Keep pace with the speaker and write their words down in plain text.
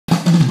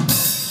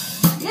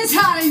It's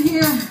hot in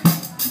here,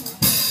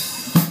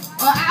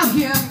 or out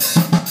here.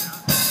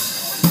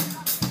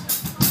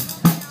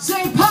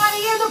 Say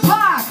party in the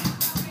park,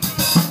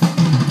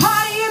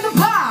 party in the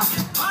park,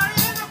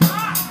 party in the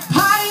park,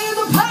 party in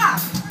the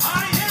park,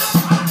 party in the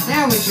park.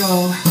 There we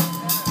go.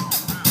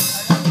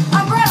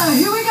 Umbrella,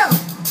 here we go.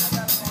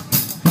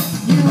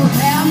 You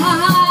have my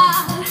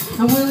heart,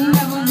 and we'll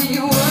never be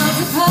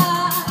worlds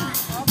apart,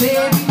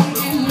 baby.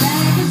 In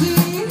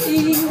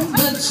magazines,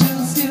 but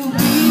you'll still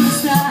be the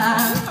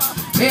star.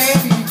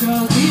 Baby,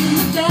 girl, in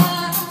the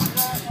dark,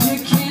 you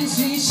can't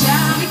see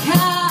shiny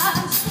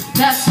cars.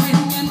 That's when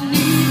you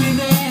need me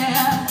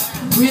there.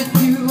 With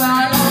you,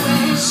 I'll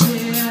always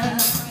share.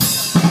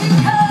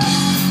 Because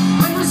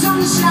when the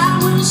sun shines,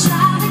 we'll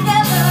shine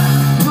together.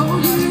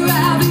 Told you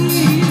I'll be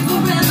here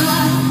forever.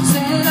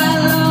 Said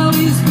I'll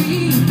always be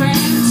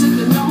friends. Said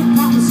that no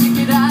promise, stick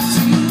it out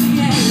to the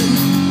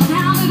end.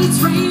 Now that it's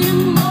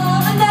raining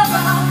more than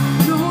ever,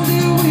 know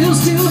that we'll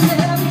still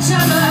have each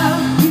other.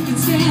 You can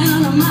stand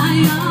under my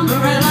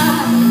umbrella.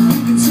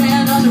 You can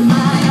stand under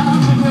my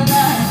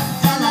umbrella.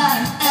 Ella,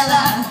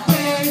 Ella,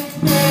 hey,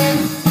 hey,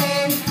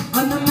 hey.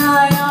 Under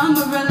my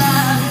umbrella.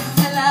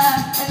 Ella,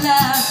 Ella,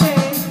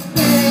 hey,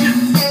 hey,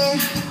 hey.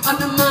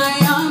 Under my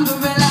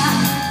umbrella.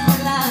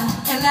 Ella,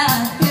 Ella,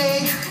 hey,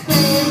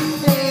 hey,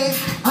 hey.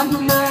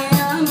 Under my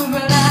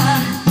umbrella.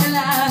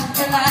 Ella,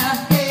 Ella,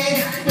 hey,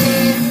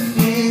 hey,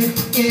 hey,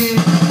 hey,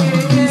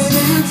 hey.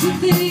 Fancy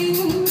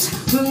things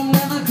will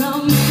never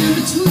come in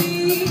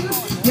between.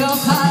 You're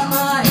part of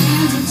my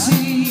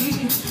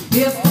entity,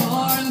 if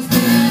for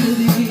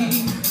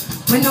infinity.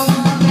 When the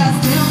world has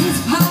dealt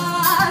its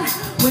part,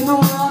 when the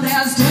world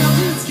has dealt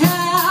its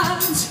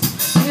cards,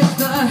 if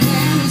the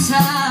hand is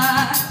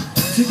high,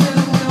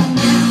 together we'll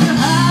make it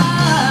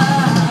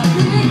high.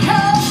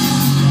 Because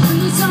when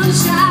the sun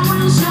shines,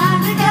 we'll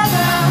shine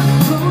together.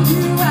 Told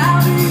you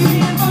I'll be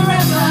here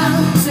forever.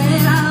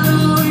 Said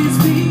I'll always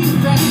be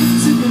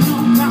friends. Took a no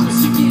promise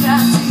to get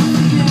out to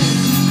the end.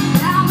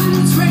 Now that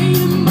it's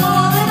raining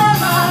more than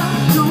ever,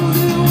 know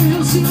that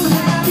we'll still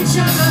have each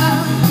other.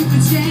 You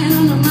can stand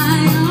under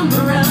my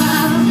umbrella.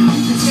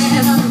 You can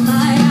stand under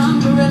my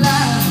umbrella.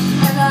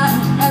 Ella,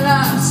 Ella,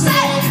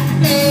 say,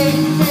 hey,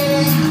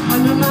 hey.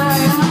 Under my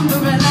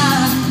umbrella.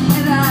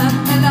 Ella,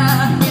 Ella,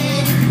 hey,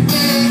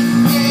 hey,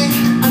 hey.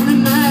 Under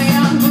my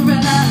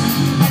umbrella.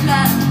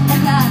 Ella,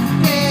 Ella,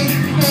 hey,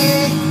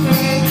 hey,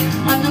 hey.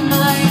 Under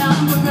my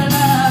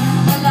umbrella.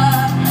 Ella,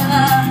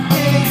 Ella,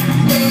 hey,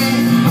 hey,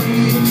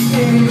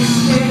 hey,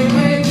 hey,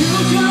 hey. You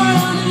can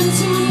run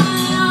into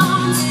my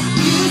arms.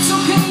 It's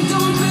okay,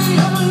 don't be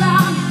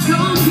alarmed.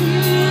 Come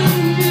here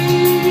to me.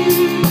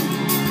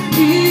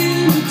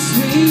 In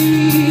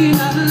between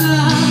our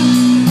love,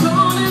 go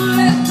and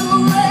let the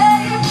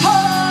rain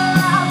pour.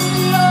 I'll be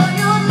all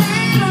you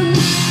need and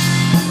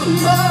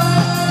more.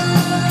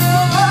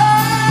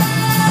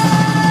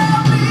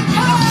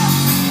 Because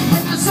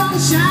when the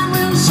sunshine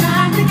will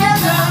shine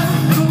together,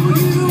 know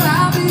you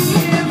I'll be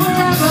here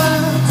forever.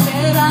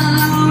 Said I'll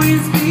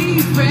always be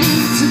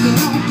friends. Took a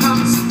long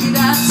promise to get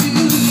out to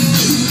you.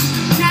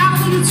 Now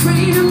that it's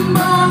raining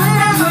more than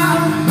ever,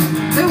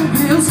 then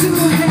we'll still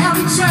have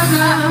each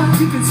other.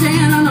 You can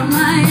stand under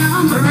my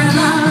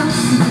umbrella.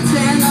 You can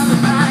stand under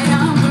my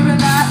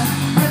umbrella.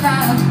 Ella,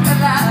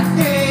 Ella,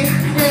 hey,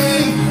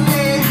 hey,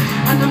 hey.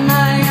 Under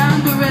my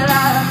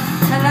umbrella.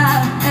 Ella,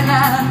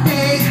 Ella,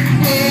 hey,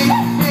 hey,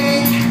 hey.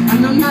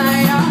 Under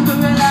my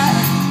umbrella.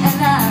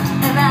 Ella,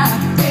 Ella,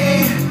 hey,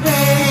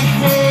 hey,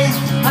 hey.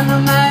 Under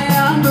my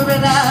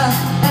umbrella.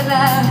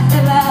 Ella,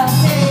 Ella,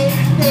 hey,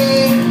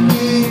 hey,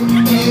 hey,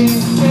 hey,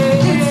 hey.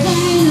 It's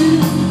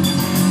raining.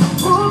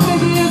 Oh,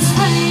 baby, it's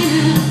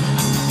raining.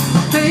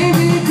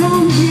 Baby,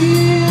 come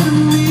here to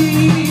me.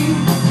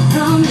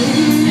 Come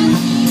here.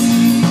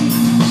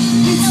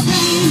 It's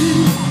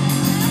raining.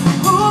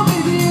 Oh,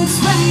 baby, it's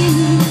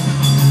raining.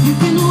 You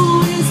can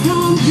always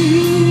come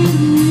here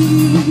to me.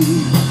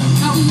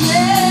 Come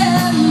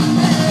here.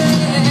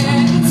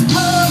 It's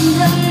pouring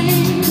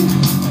rain.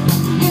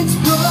 It's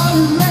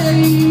pouring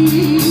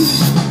rain.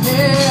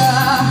 Yeah.